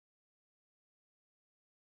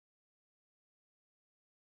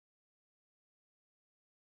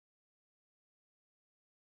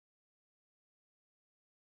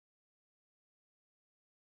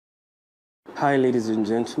Hi, ladies and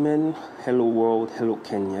gentlemen. Hello, world. Hello,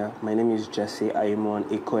 Kenya. My name is Jesse Aimon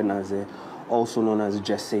Ekoenaze, also known as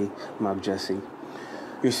Jesse Mac Jesse.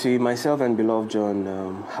 You see, myself and Beloved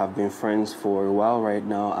John have been friends for a while right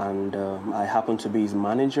now, and I happen to be his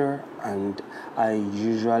manager, and I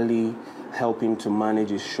usually help him to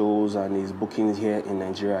manage his shows and his bookings here in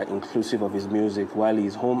Nigeria, inclusive of his music, while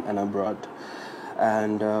he's home and abroad.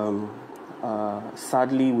 And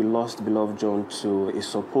sadly, we lost Beloved John to a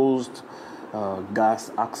supposed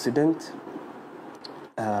gas accident.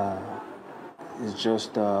 It's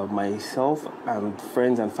just myself and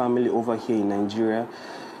friends and family over here in Nigeria.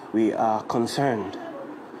 We are concerned.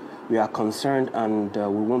 And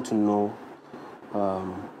we want to know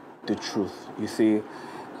the truth. You see,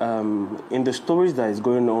 in the stories that is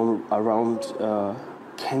going on around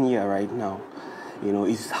Kenya right now, you know,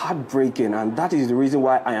 it's heartbreaking, and that is the reason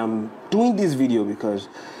why I am doing this video, because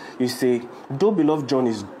you see, though Beloved John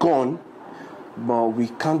is gone, but we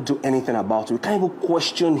can't do anything about it. We can't even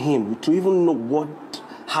question him to even know what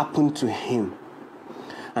happened to him.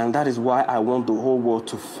 And that is why I want the whole world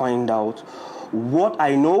to find out what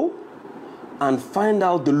I know and find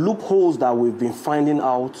out the loopholes that we've been finding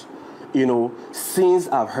out, you know, since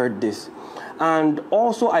I've heard this. And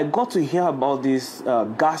also, I got to hear about this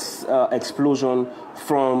gas explosion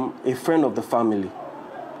from a friend of the family.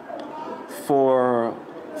 For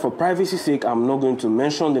privacy's sake, I'm not going to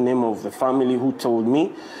mention the name of the family who told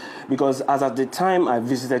me, because as at the time I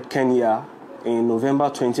visited Kenya in November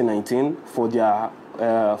 2019 for their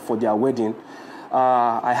wedding,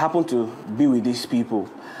 I happened to be with these people,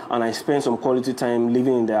 and I spent some quality time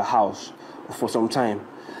living in their house for some time,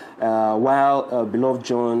 while Beloved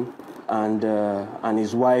John and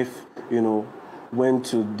his wife, you know, went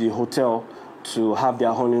to the hotel to have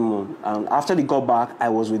their honeymoon. And after they got back, I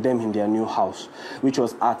was with them in their new house, which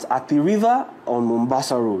was at the river on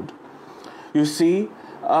Mombasa Road. You see,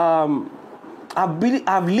 I've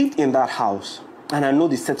lived in that house, and I know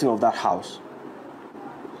the setting of that house.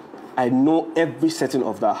 I know every setting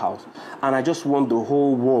of that house. And I just want the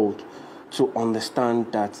whole world to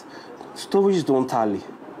understand that stories don't tally.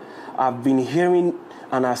 I've been hearing,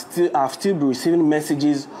 and I've still been receiving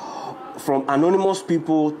messages from anonymous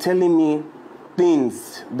people telling me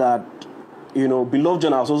things that, you know, Beloved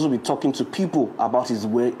John has also been talking to people about his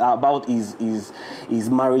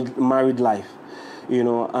married life, you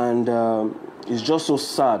know, and it's just so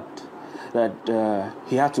sad that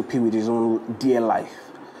he had to pay with his own dear life,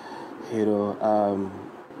 you know.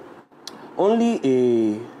 Only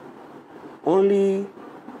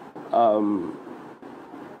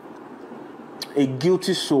a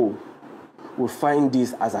guilty soul will find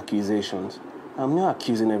these as accusations. I'm not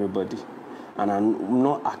accusing everybody, and I'm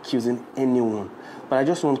not accusing anyone, but I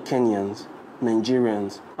just want Kenyans,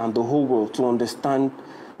 Nigerians, and the whole world to understand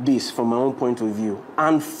this from my own point of view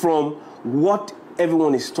and from what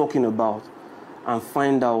everyone is talking about, and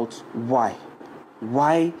find out why.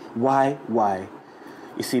 You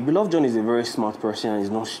see, Beloved John is a very smart person and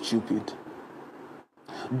he's not stupid.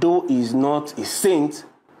 Though he's not a saint,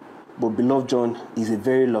 but Beloved John is a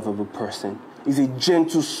very lovable person. He's a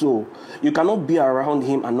gentle soul. You cannot be around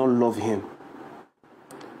him and not love him.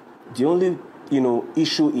 The only, you know,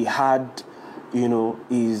 issue he had, you know,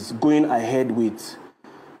 is going ahead with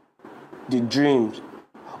the dream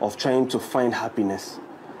of trying to find happiness.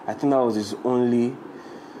 I think that was his only,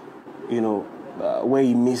 you know, where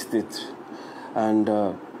he missed it. And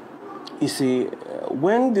you see,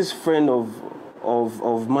 when this friend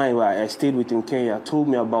of mine, where I stayed with in Kenya, told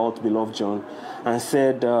me about Beloved John and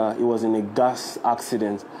said he was in a gas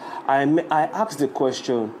accident, I asked the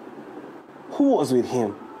question, who was with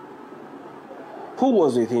him? Who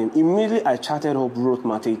was with him? Immediately, I chatted up Ruth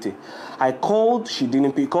Matete. I called, she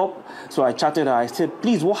didn't pick up, so I chatted her. I said,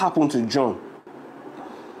 please, what happened to John?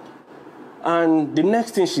 And the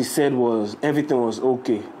next thing she said was, everything was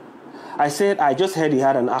okay. I said, I just heard he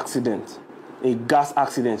had an accident, a gas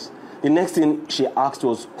accident. The next thing she asked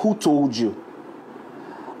was, who told you?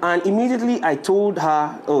 And immediately I told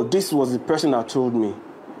her, oh, this was the person that told me.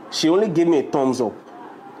 She only gave me a thumbs up,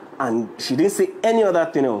 and she didn't say any other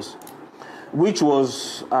thing else, which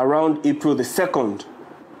was around April the 2nd.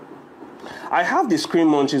 I have the screen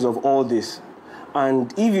munchies of all this,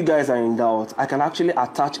 and if you guys are in doubt, I can actually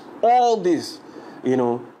attach all this, you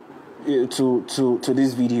know, to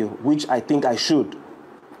this video, which I think I should.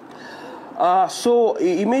 So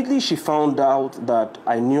immediately she found out that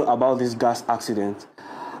I knew about this gas accident.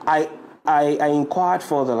 I inquired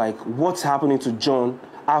further, like, what's happening to John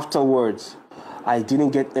afterwards. I didn't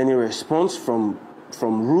get any response from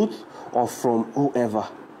Ruth or from whoever.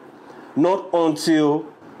 Not until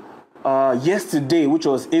yesterday, which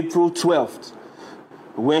was April 12th,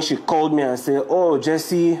 when she called me and said, "Oh,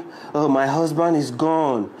 Jesse, my husband is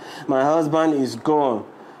gone. My husband is gone."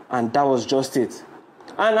 And that was just it.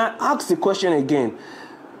 And I asked the question again.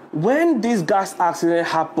 When this gas accident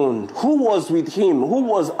happened, who was with him? Who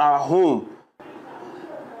was at home?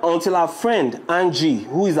 Until our friend, Angie,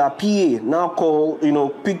 who is our PA, now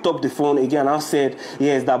picked up the phone again and said,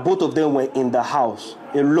 yes, that both of them were in the house,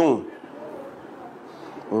 alone.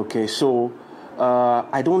 Okay, so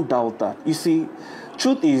I don't doubt that. You see,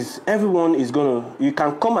 truth is, everyone is you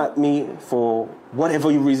can come at me for whatever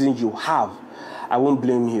reason you have. I won't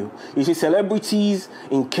blame you. You see, celebrities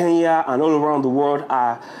in Kenya and all around the world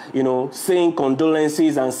are, saying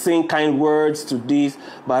condolences and saying kind words to this,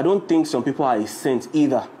 but I don't think some people are a saint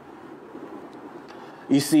either.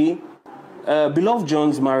 You see, Beloved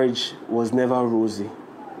John's marriage was never rosy.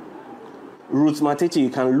 Ruth Matete, you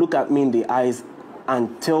can look at me in the eyes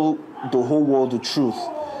and tell the whole world the truth.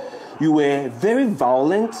 You were very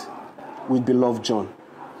violent with Beloved John.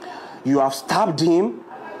 You have stabbed him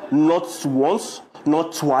not once,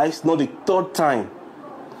 not twice, not the third time.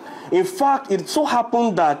 In fact, it so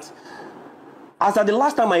happened that as at the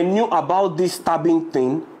last time I knew about this stabbing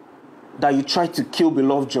thing, that you tried to kill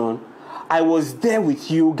Beloved John, I was there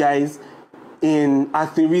with you guys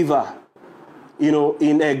at the river,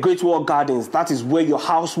 in Great Wall Gardens. That is where your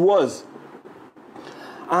house was.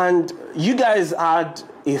 And you guys had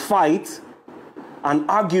a fight, an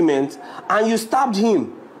argument, and you stabbed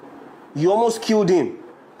him. You almost killed him.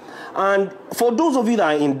 And for those of you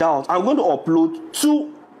that are in doubt, I'm going to upload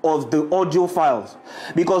 2 of the audio files.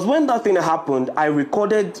 Because when that thing happened, I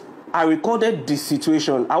recorded the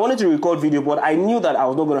situation. I wanted to record video, but I knew that I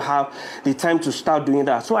was not going to have the time to start doing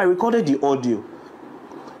that. So I recorded the audio.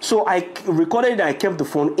 So I recorded it and I kept the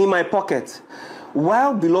phone in my pocket.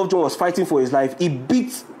 While Beloved John was fighting for his life, he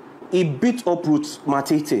beat up Ruth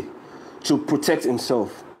Matete to protect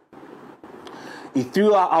himself. He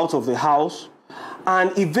threw her out of the house.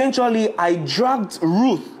 And eventually, I dragged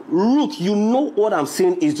Ruth. Ruth, you know what I'm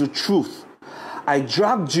saying is the truth. I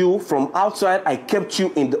dragged you from outside. I kept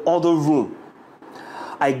you in the other room.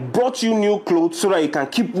 I brought you new clothes so that you can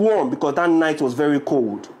keep warm because that night was very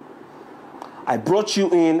cold. I brought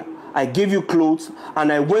you in. I gave you clothes.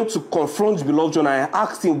 And I went to confront Beloved John. And I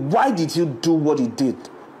asked him, why did he do what he did?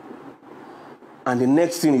 And the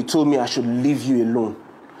next thing he told me, I should leave you alone.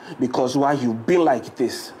 Because why? You've been like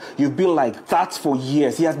this. You've been like that for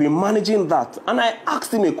years. He has been managing that. And I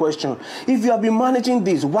asked him a question. If you have been managing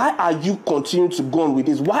this, why are you continuing to go on with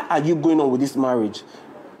this? Why are you going on with this marriage?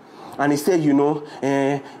 And he said,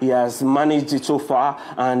 he has managed it so far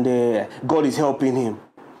and God is helping him.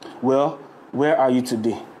 Well, where are you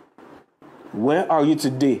today? Where are you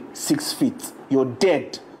today? 6 feet. You're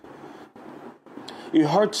dead. It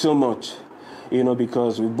hurt so much,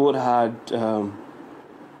 because we both had...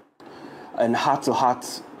 and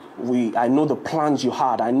heart-to-heart, I know the plans you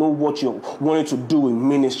had. I know what you wanted to do in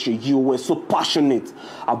ministry. You were so passionate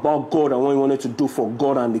about God and what you wanted to do for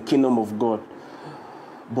God and the kingdom of God.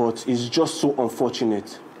 But it's just so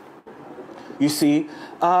unfortunate. You see,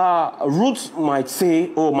 Ruth might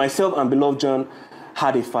say, oh, myself and Beloved John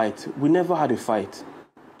had a fight. We never had a fight.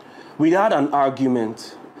 We had an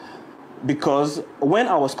argument because when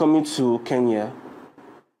I was coming to Kenya,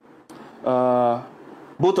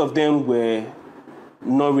 both of them were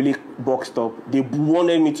not really boxed up. They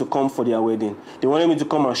wanted me to come for their wedding. They wanted me to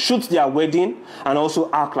come and shoot their wedding and also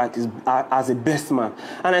act like as a best man.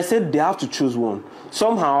 And I said they have to choose one.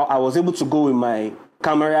 Somehow I was able to go with my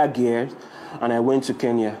camera gear and I went to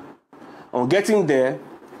Kenya. On getting there,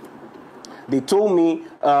 they told me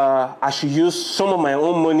I should use some of my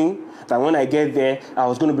own money, that when I get there, I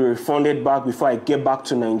was going to be refunded back before I get back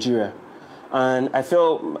to Nigeria. And I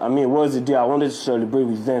felt, it was the day I wanted to celebrate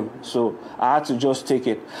with them. So I had to just take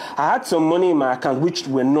it. I had some money in my account, which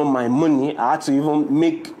were not my money. I had to even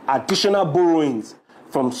make additional borrowings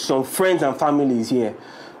from some friends and families here,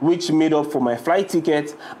 which made up for my flight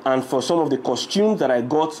ticket and for some of the costumes that I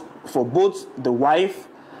got for both the wife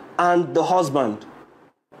and the husband.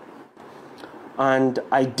 And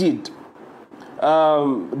I did.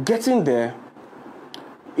 Getting there,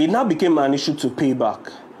 it now became an issue to pay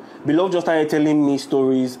back. Beloved just started telling me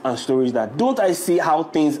stories that, don't I see how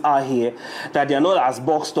things are here, that they are not as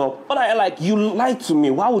boxed up? But I you lied to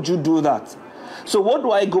me. Why would you do that? So what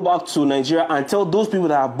do I go back to Nigeria and tell those people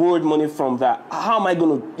that have borrowed money from that? How am I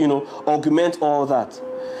going to, augment all that?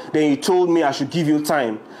 Then you told me I should give you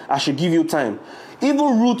time. I should give you time.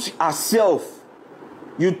 Even Ruth herself,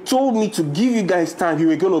 you told me to give you guys time. You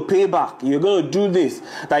were going to pay back. You're going to do this.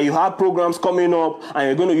 That you have programs coming up and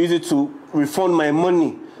you're going to use it to refund my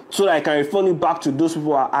money. so that I can refund it back to those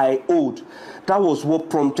people I owed. That was what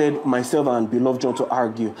prompted myself and Beloved John to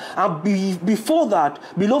argue. And before that,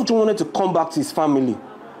 Beloved John wanted to come back to his family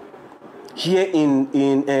here in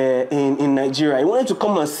Nigeria. He wanted to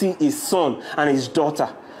come and see his son and his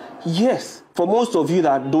daughter. Yes, for most of you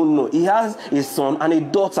that don't know, he has a son and a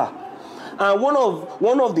daughter. And one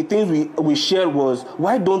of the things we shared was,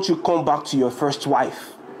 why don't you come back to your first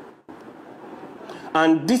wife?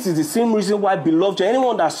 And this is the same reason why Beloved John,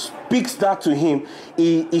 anyone that speaks that to him,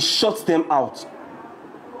 he shuts them out.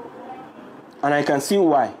 And I can see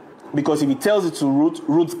why. Because if he tells it to Ruth,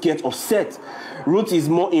 Ruth gets upset. Ruth is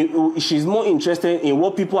she's more interested in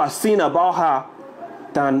what people are saying about her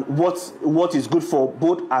than what is good for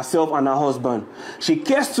both herself and her husband. She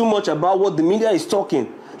cares too much about what the media is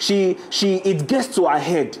talking. It gets to her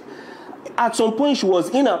head. At some point, she was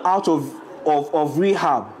in and out of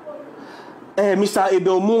rehab. Mr.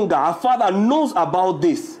 Abel Munga, her father, knows about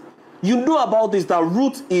this. You know about this, that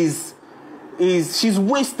Ruth she's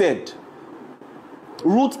wasted.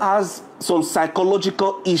 Ruth has some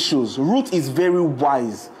psychological issues. Ruth is very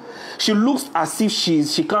wise. She looks as if she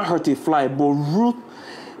can't hurt a fly, but Ruth,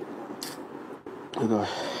 oh God,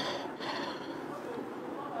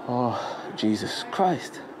 oh Jesus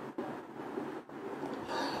Christ.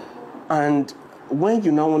 And when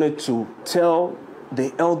you now wanted to tell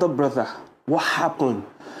the elder brother what happened,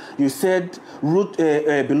 you said Beloved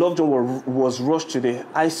John was rushed to the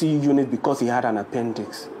ICU unit because he had an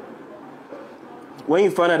appendix. When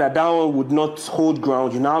you found out that one would not hold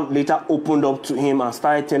ground, you now later opened up to him and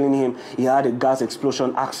started telling him he had a gas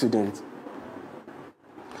explosion accident.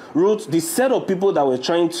 Ruth, the set of people that were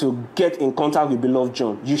trying to get in contact with Beloved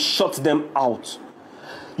John, you shut them out.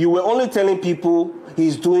 You were only telling people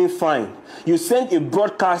he's doing fine. You sent a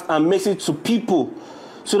broadcast and message to people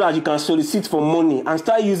so that you can solicit for money and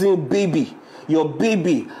start using your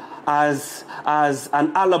baby, as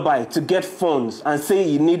an alibi to get funds and say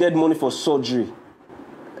you needed money for surgery.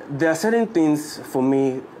 There are certain things for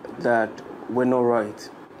me that were not right.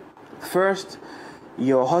 First,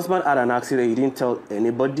 your husband had an accident. You didn't tell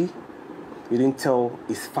anybody. You didn't tell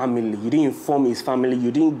his family. You didn't inform his family.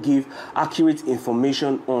 You didn't give accurate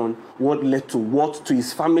information on what led to what to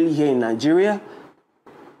his family here in Nigeria.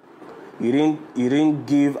 You didn't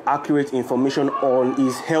give accurate information on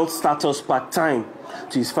his health status part-time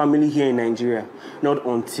to his family here in Nigeria. Not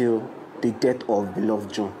until the death of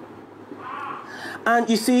Beloved John. And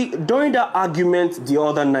you see, during that argument the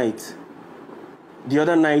other night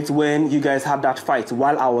when you guys had that fight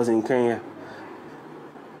while I was in Kenya,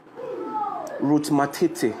 Ruth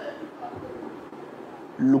Matete,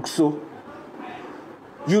 Luxo,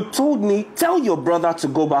 you told me, tell your brother to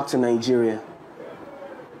go back to Nigeria.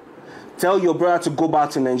 Tell your brother to go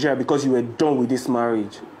back to Nigeria because you were done with this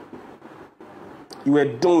marriage. You were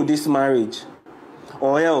done with this marriage.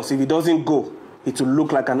 Or else, if he doesn't go, it will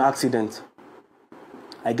look like an accident.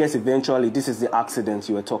 I guess eventually this is the accident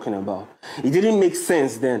you were talking about. It didn't make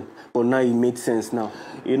sense then, but now it made sense now.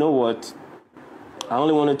 You know what? I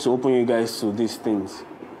only wanted to open you guys to these things.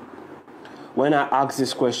 When I ask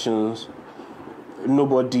these questions,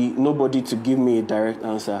 nobody to give me a direct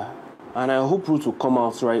answer. And I hope Ruth will come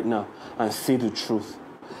out right now and say the truth.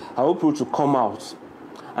 I hope Ruth will come out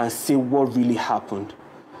and say what really happened.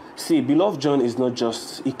 See, Beloved John is not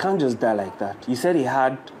just, he can't just die like that. He said he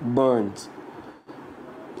had burns.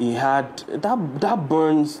 He had, that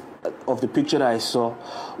burns of the picture that I saw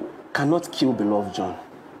cannot kill Beloved John.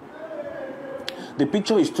 The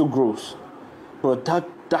picture is too gross, but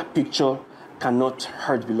that picture cannot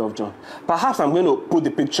hurt Beloved John. Perhaps I'm going to put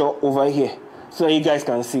the picture over here so you guys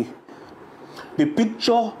can see. The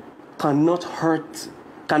picture cannot hurt,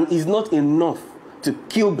 is not enough to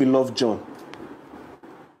kill Beloved John.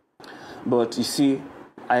 But you see,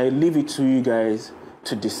 I leave it to you guys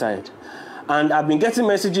to decide. And I've been getting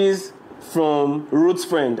messages from Ruth's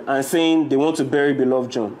friend and saying they want to bury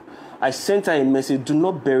Beloved John. I sent her a message, do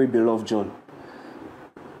not bury Beloved John.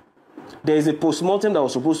 There is a postmortem that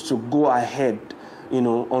was supposed to go ahead,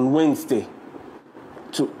 on Wednesday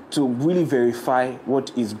to really verify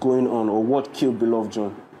what is going on or what killed Beloved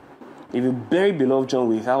John. If you bury Beloved John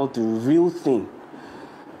without the real thing,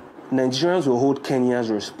 Nigerians will hold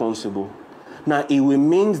Kenyans responsible. Now, it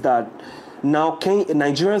remains that now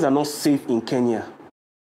Nigerians are not safe in Kenya.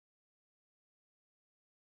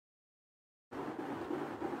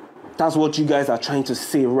 That's what you guys are trying to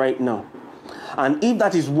say right now. And if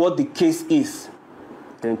that is what the case is,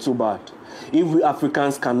 then too bad. If we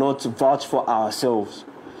Africans cannot vouch for ourselves,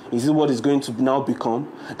 is it what is going to now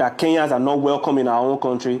become? That Kenyans are not welcome in our own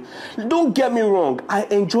country? Don't get me wrong, I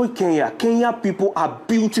enjoy Kenya. Kenya people are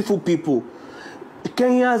beautiful people.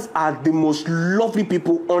 Kenyans are the most lovely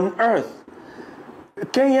people on earth.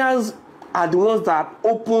 Kenyans are the ones that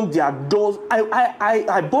open their doors.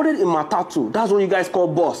 I bought it in Matatu. That's what you guys call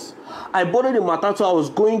bus. I bought it in Matatu. I was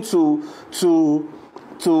going to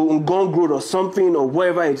Ngong Road or something, or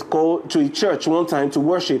whatever it's called, to a church one time to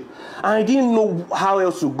worship. And I didn't know how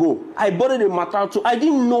else to go. I bought it in Matatu. I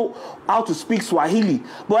didn't know how to speak Swahili.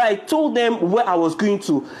 But I told them where I was going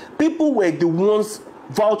to. People were the ones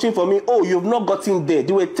vouching for me. Oh, you've not gotten there.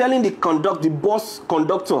 They were telling the bus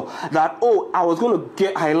conductor that, oh, I was going to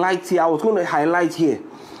get highlight here. I was going to highlight here.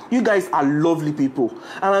 You guys are lovely people.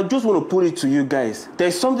 And I just want to put it to you guys.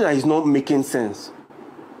 There's something that is not making sense.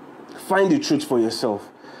 Find the truth for yourself.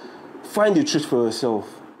 Find the truth for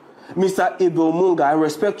yourself. Mr. Abel Munga, I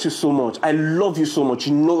respect you so much. I love you so much.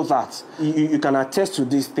 You know that. You can attest to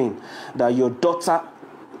this thing, that your daughter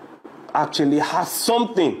actually has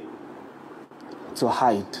something to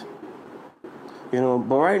hide.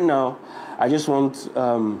 But right now, I just want,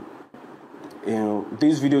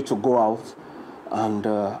 this video to go out. And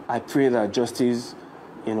I pray that justice,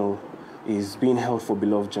 is being held for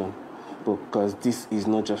beloved John. Because this is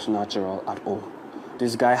not just natural at all.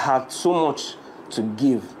 This guy had so much to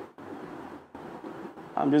give.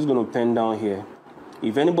 I'm just going to pen down here.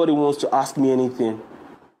 If anybody wants to ask me anything,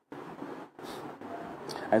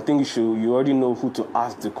 I think you already know who to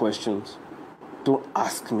ask the questions. Don't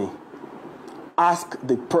ask me. Ask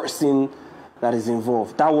the person that is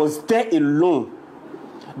involved, that was there alone,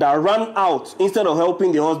 that ran out instead of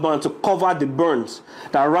helping the husband to cover the burns,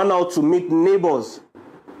 that ran out to meet neighbors.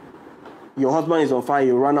 Your husband is on fire,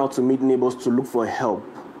 you run out to meet neighbors to look for help.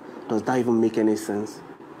 Does that even make any sense?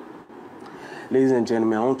 Ladies and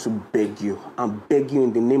gentlemen, I want to beg you. I'm begging you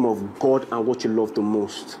in the name of God and what you love the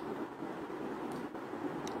most.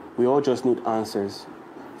 We all just need answers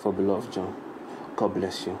for beloved John. God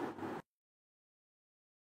bless you.